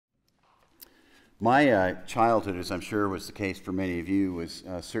My childhood, as I'm sure was the case for many of you, was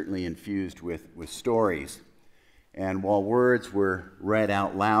certainly infused with stories. And while words were read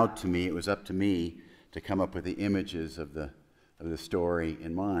out loud to me, it was up to me to come up with the images of the story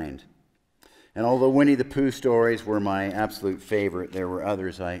in mind. And although Winnie the Pooh stories were my absolute favorite, there were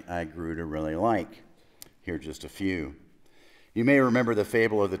others I grew to really like. Here are just a few. You may remember the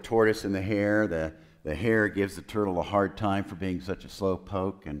fable of the tortoise and the hare. The hare gives the turtle a hard time for being such a slow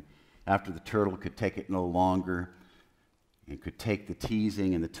poke, and after the turtle could take it no longer and could take the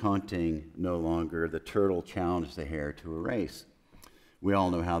teasing and the taunting no longer, the turtle challenged the hare to a race. We all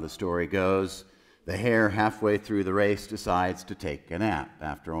know how the story goes. The hare, halfway through the race, decides to take a nap.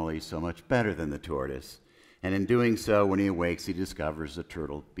 After all, he's so much better than the tortoise. And in doing so, when he awakes, he discovers the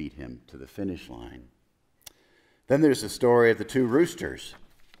turtle beat him to the finish line. Then there's the story of the two roosters.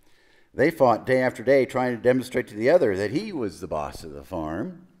 They fought day after day, trying to demonstrate to the other that he was the boss of the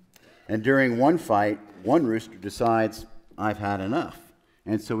farm. And during one fight, one rooster decides, I've had enough.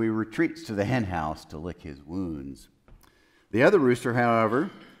 And so he retreats to the hen house to lick his wounds. The other rooster, however,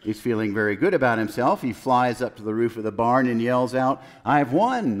 is feeling very good about himself. He flies up to the roof of the barn and yells out, I've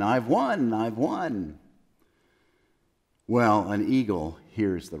won, I've won, I've won. Well, an eagle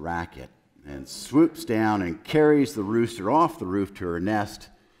hears the racket and swoops down and carries the rooster off the roof to her nest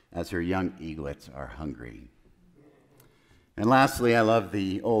as her young eaglets are hungry. And lastly, I love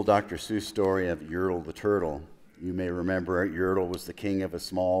the old Dr. Seuss story of Yertle the turtle. You may remember Yertle was the king of a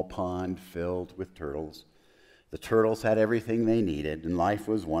small pond filled with turtles. The turtles had everything they needed, and life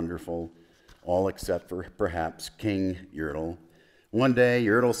was wonderful, all except for perhaps King Yertle. One day,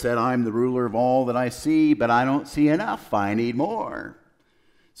 Yertle said, I'm the ruler of all that I see, but I don't see enough. I need more.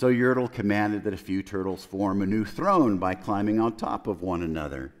 So Yertle commanded that a few turtles form a new throne by climbing on top of one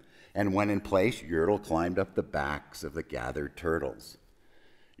another. And when in place, Yertle climbed up the backs of the gathered turtles.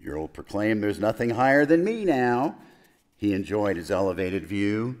 Yertle proclaimed, there's nothing higher than me now. He enjoyed his elevated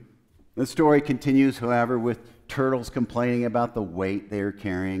view. The story continues, however, with turtles complaining about the weight they are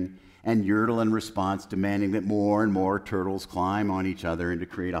carrying, and Yertle in response demanding that more and more turtles climb on each other and to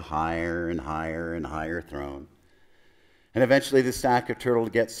create a higher and higher and higher throne. And eventually the stack of turtles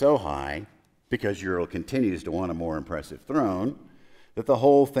gets so high, because Yertle continues to want a more impressive throne, that the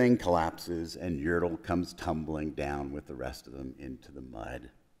whole thing collapses and Yertle comes tumbling down with the rest of them into the mud.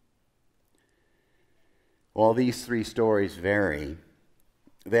 While these three stories vary,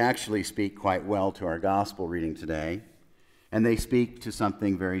 they actually speak quite well to our gospel reading today, and they speak to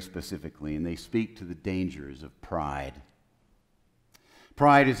something very specifically, and they speak to the dangers of pride.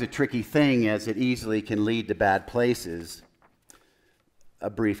 Pride is a tricky thing, as it easily can lead to bad places. A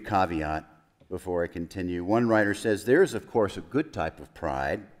brief caveat before I continue. One writer says, there's, of course, a good type of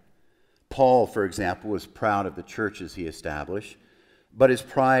pride. Paul, for example, was proud of the churches he established, but his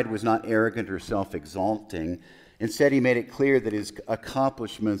pride was not arrogant or self-exalting. Instead, he made it clear that his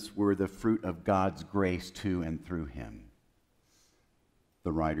accomplishments were the fruit of God's grace to and through him.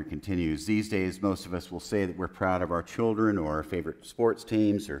 The writer continues, these days most of us will say that we're proud of our children or our favorite sports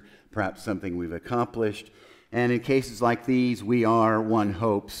teams or perhaps something we've accomplished. And in cases like these, we are, one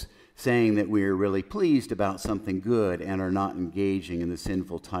hopes, saying that we are really pleased about something good and are not engaging in the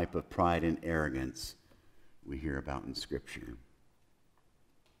sinful type of pride and arrogance we hear about in Scripture.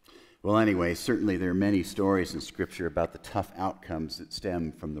 Well, anyway, certainly there are many stories in Scripture about the tough outcomes that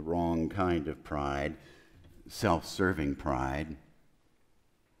stem from the wrong kind of pride, self-serving pride.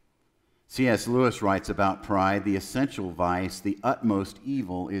 C.S. Lewis writes about pride, the essential vice, the utmost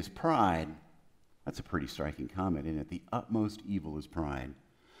evil is pride. That's a pretty striking comment, isn't it? The utmost evil is pride.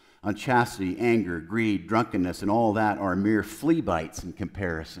 Unchastity, anger, greed, drunkenness, and all that are mere flea bites in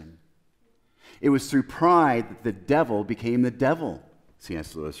comparison. It was through pride that the devil became the devil,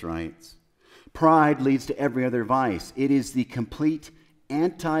 C.S. Lewis writes. Pride leads to every other vice. It is the complete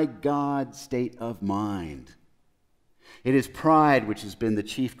anti-God state of mind. It is pride which has been the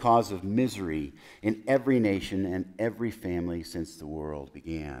chief cause of misery in every nation and every family since the world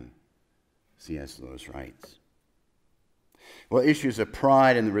began, C.S. Lewis writes. Well, issues of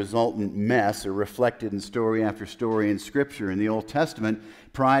pride and the resultant mess are reflected in story after story in Scripture. In the Old Testament,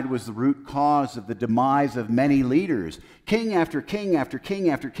 pride was the root cause of the demise of many leaders. King after king after king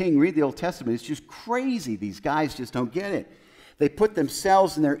after king. Read the Old Testament. It's just crazy. These guys just don't get it. They put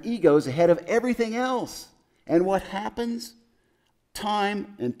themselves and their egos ahead of everything else. And what happens?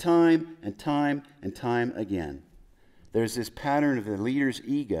 Time and time and time and time again, there's this pattern of the leader's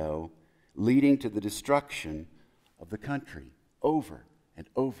ego leading to the destruction of the country over and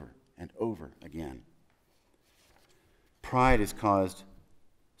over and over again. Pride has caused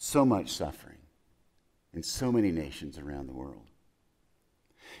so much suffering in so many nations around the world.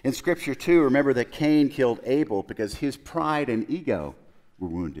 In Scripture, too, remember that Cain killed Abel because his pride and ego were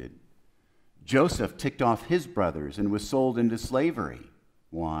wounded. Joseph ticked off his brothers and was sold into slavery.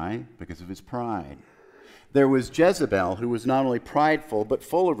 Why? Because of his pride. There was Jezebel, who was not only prideful, but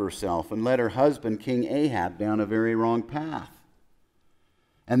full of herself, and led her husband, King Ahab, down a very wrong path.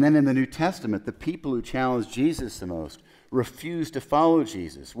 And then in the New Testament, the people who challenged Jesus the most, refused to follow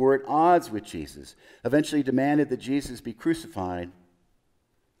Jesus, were at odds with Jesus, eventually demanded that Jesus be crucified,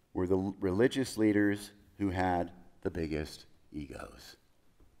 were the religious leaders who had the biggest egos.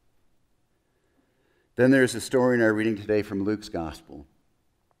 Then there's a story in our reading today from Luke's Gospel.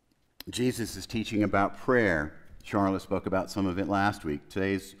 Jesus is teaching about prayer. Charlotte spoke about some of it last week.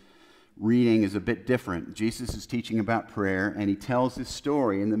 Today's reading is a bit different. Jesus is teaching about prayer, and he tells this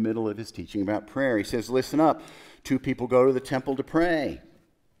story in the middle of his teaching about prayer. He says, listen up. 2 people go to the temple to pray.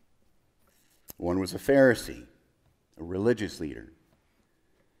 One was a Pharisee, a religious leader,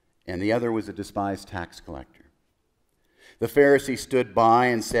 and the other was a despised tax collector. The Pharisee stood by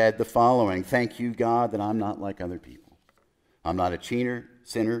and said the following, "Thank you, God, that I'm not like other people. I'm not a cheater,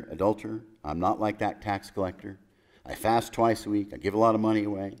 sinner, adulterer. I'm not like that tax collector. I fast twice a week. I give a lot of money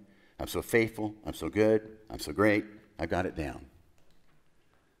away. I'm so faithful. I'm so good. I'm so great. I've got it down."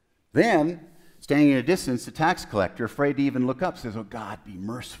 Then, standing at a distance, the tax collector, afraid to even look up, says, "Oh, God, be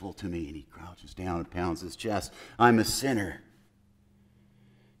merciful to me." And he crouches down and pounds his chest. "I'm a sinner."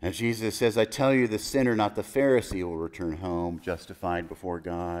 And Jesus says, "I tell you, the sinner, not the Pharisee, will return home justified before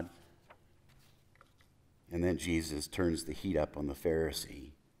God." And then Jesus turns the heat up on the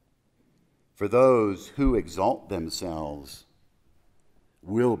Pharisee. "For those who exalt themselves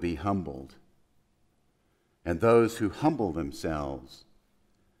will be humbled, and those who humble themselves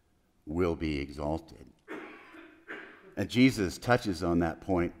will be exalted." And Jesus touches on that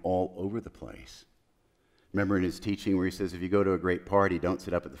point all over the place. Remember in his teaching where he says, if you go to a great party, don't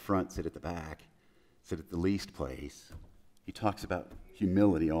sit up at the front, sit at the back, sit at the least place. He talks about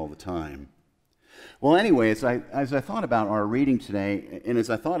humility all the time. Well, anyway, as I thought about our reading today, and as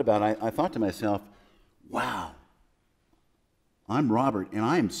I thought about it, I thought to myself, wow, I'm Robert, and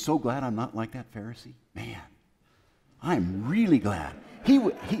I am so glad I'm not like that Pharisee. Man, I'm really glad. He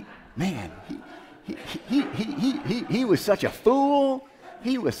was such a fool.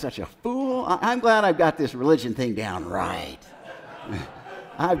 He was such a fool. I'm glad I've got this religion thing down right.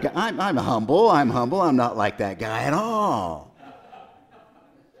 I'm humble. I'm not like that guy at all.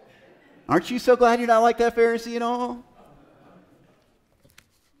 Aren't you so glad you're not like that Pharisee at all?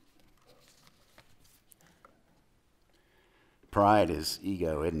 Pride is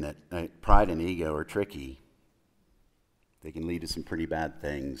ego, isn't it? Pride and ego are tricky. They can lead to some pretty bad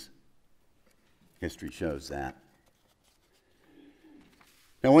things. History shows that.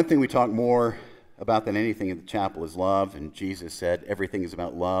 Now, one thing we talk more about than anything at the chapel is love, and Jesus said everything is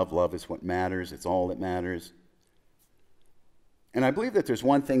about love. Love is what matters. It's all that matters. And I believe that there's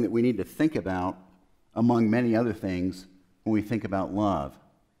one thing that we need to think about among many other things when we think about love.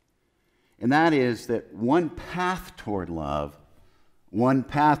 And that is that one path toward love, one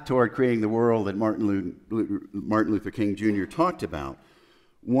path toward creating the world that Martin Luther King Jr. talked about,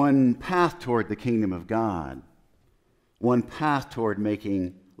 one path toward the kingdom of God, one path toward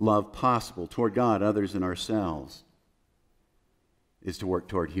making love possible toward God, others, and ourselves, is to work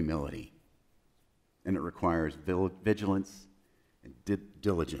toward humility. And it requires vigilance and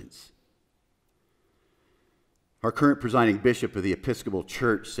diligence. Our current presiding bishop of the Episcopal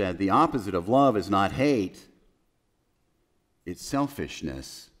Church said, the opposite of love is not hate, it's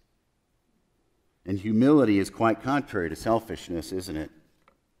selfishness. And humility is quite contrary to selfishness, isn't it?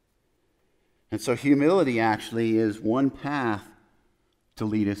 And so humility actually is one path to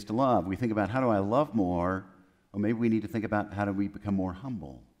lead us to love. We think about how do I love more? Well, maybe we need to think about how do we become more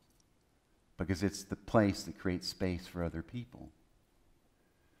humble? Because it's the place that creates space for other people.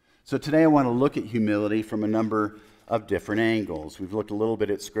 So today I want to look at humility from a number of different angles. We've looked a little bit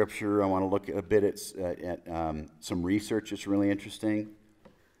at Scripture. I want to look a bit at some research that's really interesting.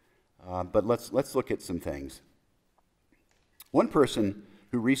 But let's look at some things. One person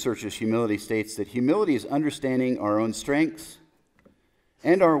who researches humility states that humility is understanding our own strengths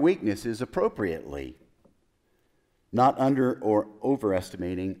and our weaknesses appropriately, not under or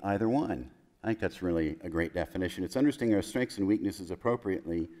overestimating either one. I think that's really a great definition. It's understanding our strengths and weaknesses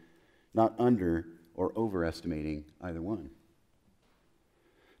appropriately, not under or overestimating either one.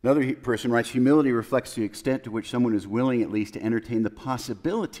 Another person writes, humility reflects the extent to which someone is willing at least to entertain the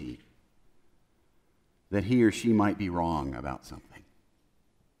possibility that he or she might be wrong about something.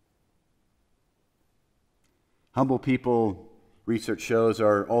 Humble people research shows,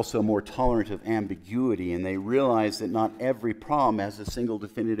 are also more tolerant of ambiguity, and they realize that not every problem has a single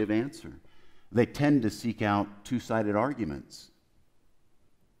definitive answer. They tend to seek out two-sided arguments.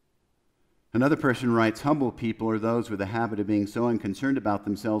 Another person writes, humble people are those with a habit of being so unconcerned about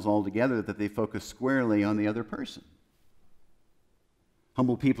themselves altogether that they focus squarely on the other person.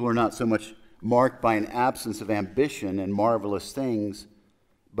 Humble people are not so much marked by an absence of ambition and marvelous things,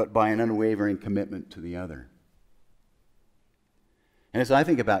 but by an unwavering commitment to the other. And as I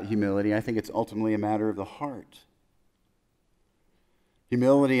think about humility, I think it's ultimately a matter of the heart.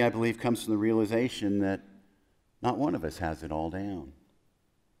 Humility, I believe, comes from the realization that not one of us has it all down.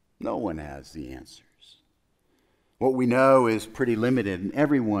 No one has the answers. What we know is pretty limited, and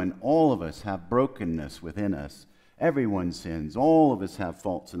everyone, all of us, have brokenness within us. Everyone sins. All of us have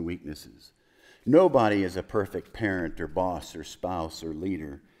faults and weaknesses. Nobody is a perfect parent or boss or spouse or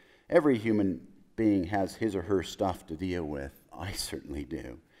leader. Every human being has his or her stuff to deal with. I certainly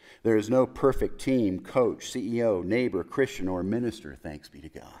do. There is no perfect team, coach, CEO, neighbor, Christian, or minister, thanks be to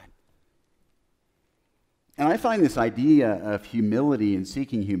God. And I find this idea of humility and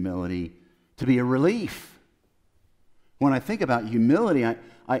seeking humility to be a relief. When I think about humility,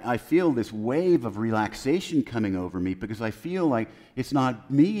 I feel this wave of relaxation coming over me because I feel like it's not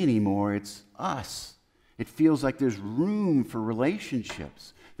me anymore, it's us. It feels like there's room for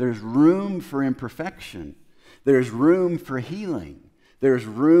relationships. There's room for imperfection. There's room for healing. There's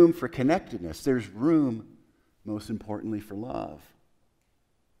room for connectedness. There's room, most importantly, for love.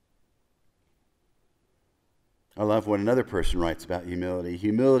 I love what another person writes about humility.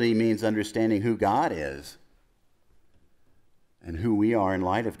 Humility means understanding who God is and who we are in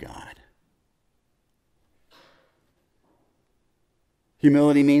light of God.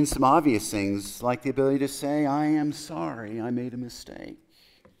 Humility means some obvious things, like the ability to say, I am sorry, I made a mistake.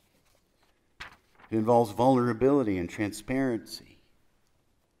 It involves vulnerability and transparency.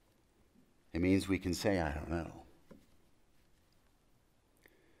 It means we can say, I don't know.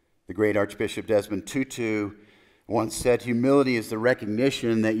 The great Archbishop Desmond Tutu once said, humility is the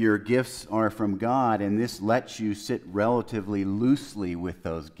recognition that your gifts are from God, and this lets you sit relatively loosely with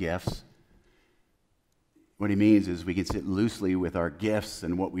those gifts. What he means is we can sit loosely with our gifts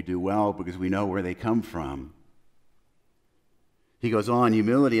and what we do well because we know where they come from. He goes on,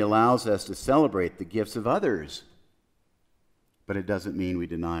 humility allows us to celebrate the gifts of others, but it doesn't mean we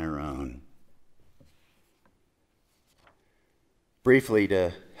deny our own. Briefly,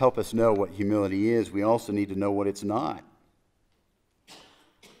 to help us know what humility is, we also need to know what it's not.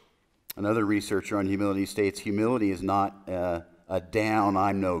 Another researcher on humility states humility is not a down,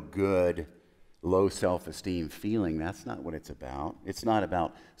 I'm no good, low self-esteem feeling. That's not what it's about. It's not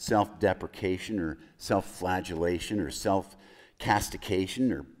about self-deprecation or self-flagellation or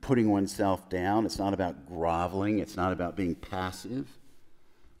self-castication or putting oneself down. It's not about groveling. It's not about being passive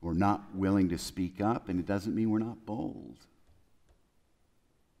or not willing to speak up, and it doesn't mean we're not bold.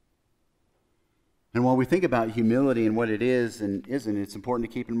 And while we think about humility and what it is and isn't, it's important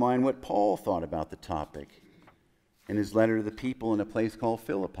to keep in mind what Paul thought about the topic in his letter to the people in a place called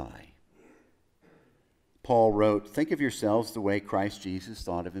Philippi. Paul wrote, think of yourselves the way Christ Jesus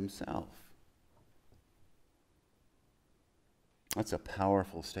thought of himself. That's a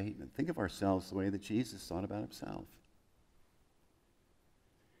powerful statement. Think of ourselves the way that Jesus thought about himself.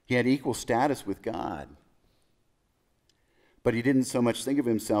 He had equal status with God. But he didn't so much think of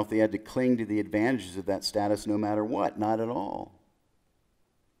himself that he had to cling to the advantages of that status no matter what, not at all.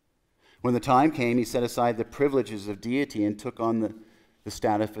 When the time came, he set aside the privileges of deity and took on the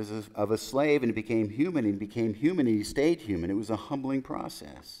status of a slave and became human. He became human and he stayed human. It was a humbling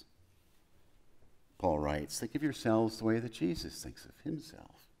process. Paul writes, think of yourselves the way that Jesus thinks of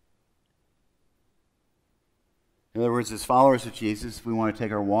himself. In other words, as followers of Jesus, if we want to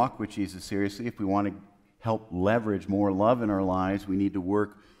take our walk with Jesus seriously, if we want to help leverage more love in our lives, we need to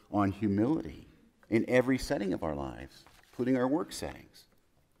work on humility in every setting of our lives, including our work settings.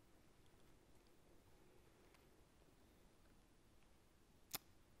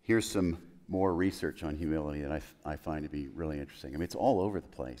 Here's some more research on humility that I find to be really interesting. I mean, it's all over the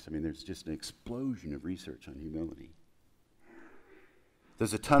place. I mean, there's just an explosion of research on humility.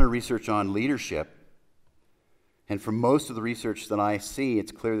 There's a ton of research on leadership. And from most of the research that I see,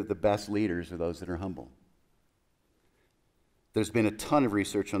 it's clear that the best leaders are those that are humble. There's been a ton of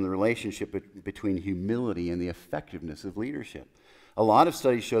research on the relationship between humility and the effectiveness of leadership. A lot of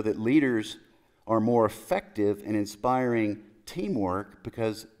studies show that leaders are more effective in inspiring teamwork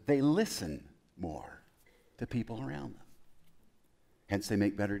because they listen more to people around them. Hence, they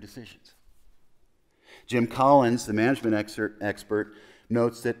make better decisions. Jim Collins, the management expert,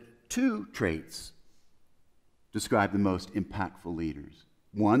 notes that two traits describe the most impactful leaders.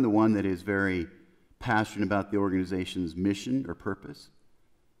 One, the one that is very passionate about the organization's mission or purpose.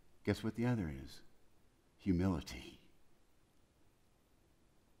 Guess what the other is? Humility.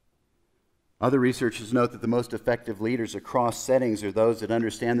 Other researchers note that the most effective leaders across settings are those that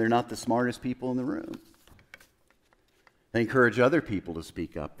understand they're not the smartest people in the room. They encourage other people to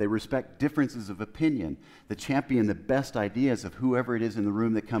speak up. They respect differences of opinion. They champion the best ideas of whoever it is in the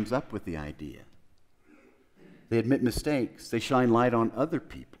room that comes up with the idea. They admit mistakes. They shine light on other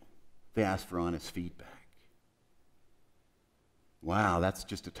people. They ask for honest feedback. Wow, that's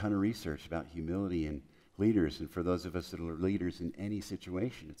just a ton of research about humility and leaders. And for those of us that are leaders in any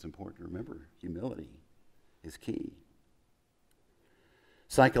situation, it's important to remember humility is key.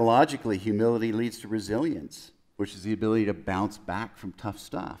 Psychologically, humility leads to resilience, which is the ability to bounce back from tough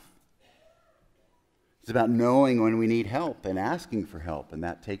stuff. It's about knowing when we need help and asking for help, and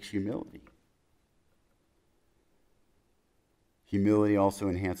that takes humility. Humility also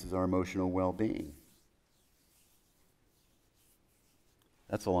enhances our emotional well-being.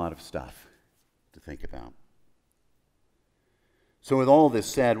 That's a lot of stuff to think about. So with all this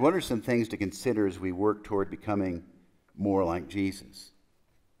said, what are some things to consider as we work toward becoming more like Jesus?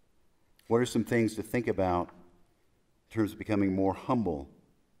 What are some things to think about in terms of becoming more humble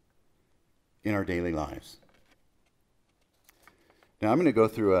in our daily lives? Now I'm going to go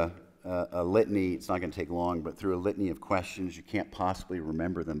through a litany. It's not going to take long, but through a litany of questions. You can't possibly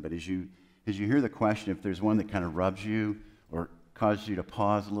remember them, but as you hear the question, if there's one that kind of rubs you or causes you to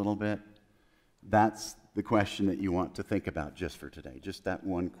pause a little bit, that's the question that you want to think about just for today. Just that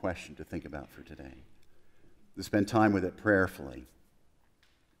one question to think about for today. To spend time with it prayerfully,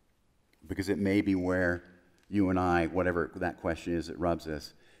 because it may be where you and I, whatever that question is that rubs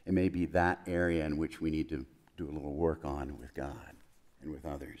us, it may be that area in which we need to do a little work on with God and with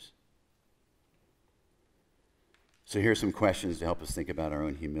others. So here's some questions to help us think about our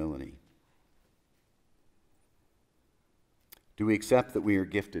own humility. Do we accept that we are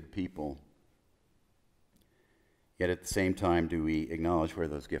gifted people? Yet at the same time, do we acknowledge where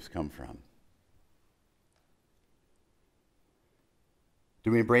those gifts come from? Do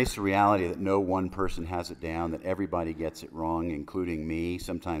we embrace the reality that no one person has it down, that everybody gets it wrong, including me,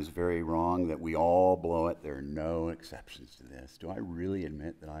 sometimes very wrong, that we all blow it? There are no exceptions to this. Do I really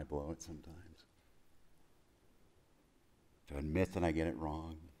admit that I blow it sometimes? To admit that I get it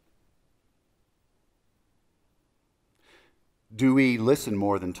wrong? Do we listen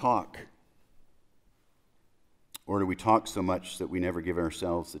more than talk? Or do we talk so much that we never give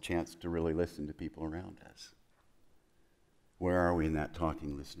ourselves the chance to really listen to people around us? Where are we in that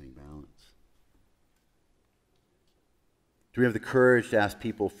talking, listening balance? Do we have the courage to ask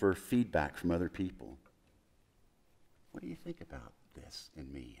people for feedback from other people? What do you think about this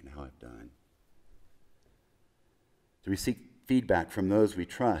in me and how I've done? Do we seek feedback from those we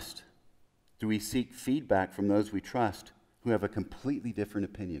trust? Do we seek feedback from those we trust who have a completely different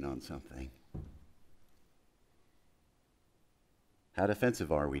opinion on something? How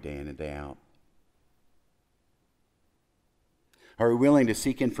defensive are we day in and day out? Are we willing to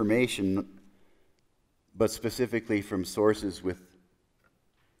seek information, but specifically from sources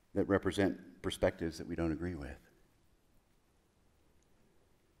that represent perspectives that we don't agree with?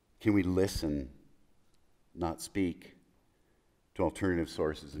 Can we listen, not speak, to alternative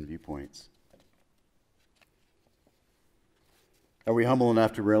sources and viewpoints? Are we humble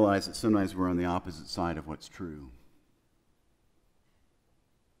enough to realize that sometimes we're on the opposite side of what's true?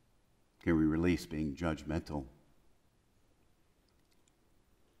 Can we release being judgmental?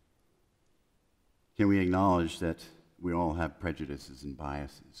 Can we acknowledge that we all have prejudices and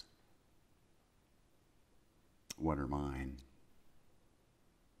biases? What are mine?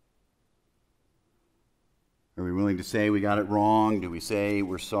 Are we willing to say we got it wrong? Do we say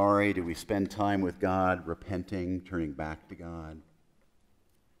we're sorry? Do we spend time with God, repenting, turning back to God?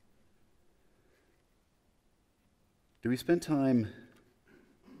 Do we spend time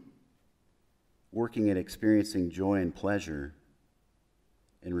working at experiencing joy and pleasure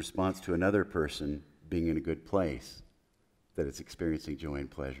in response to another person being in a good place that it's experiencing joy and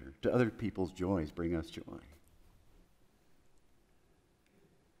pleasure? Do other people's joys bring us joy?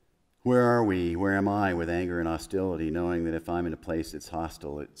 Where are we? Where am I with anger and hostility, knowing that if I'm in a place that's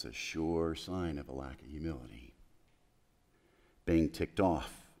hostile, it's a sure sign of a lack of humility? Being ticked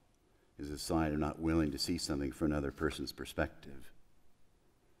off is a sign of not willing to see something from another person's perspective.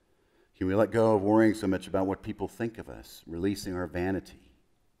 Can we let go of worrying so much about what people think of us, releasing our vanity?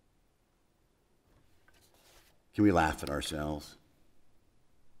 Can we laugh at ourselves?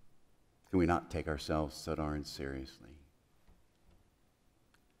 Can we not take ourselves so darn seriously?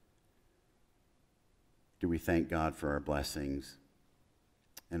 do we thank God for our blessings?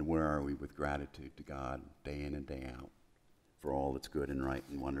 And where are we with gratitude to God day in and day out for all that's good and right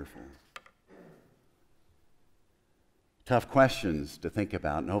and wonderful? Tough questions to think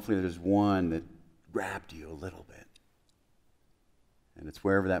about, and hopefully there's one that grabbed you a little bit. And it's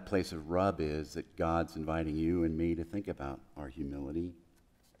wherever that place of rub is that God's inviting you and me to think about our humility.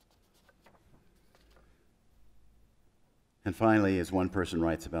 And finally, as one person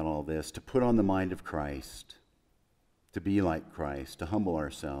writes about all this, to put on the mind of Christ, to be like Christ, to humble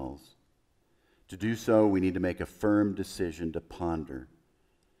ourselves. To do so, we need to make a firm decision to ponder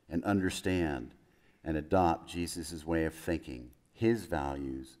and understand and adopt Jesus' way of thinking. His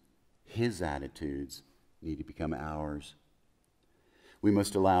values, his attitudes need to become ours. We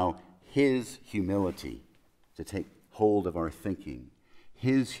must allow his humility to take hold of our thinking,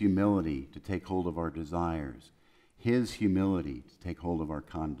 his humility to take hold of our desires, his humility to take hold of our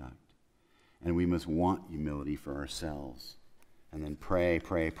conduct. And we must want humility for ourselves. And then pray,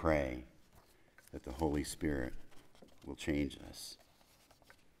 pray, pray that the Holy Spirit will change us.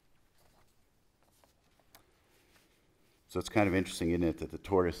 So it's kind of interesting, isn't it, that the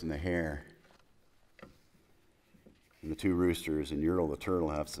tortoise and the hare and the two roosters and Yertle the turtle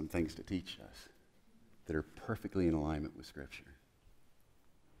have some things to teach us that are perfectly in alignment with Scripture.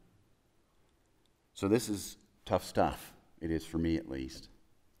 So this is tough stuff. It is for me, at least.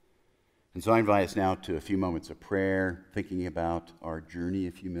 And so I invite us now to a few moments of prayer, thinking about our journey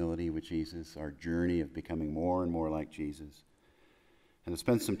of humility with Jesus, our journey of becoming more and more like Jesus, and to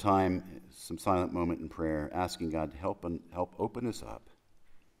spend some time, some silent moment in prayer, asking God to help open us up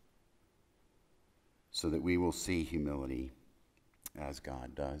so that we will see humility as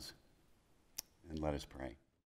God does. And let us pray.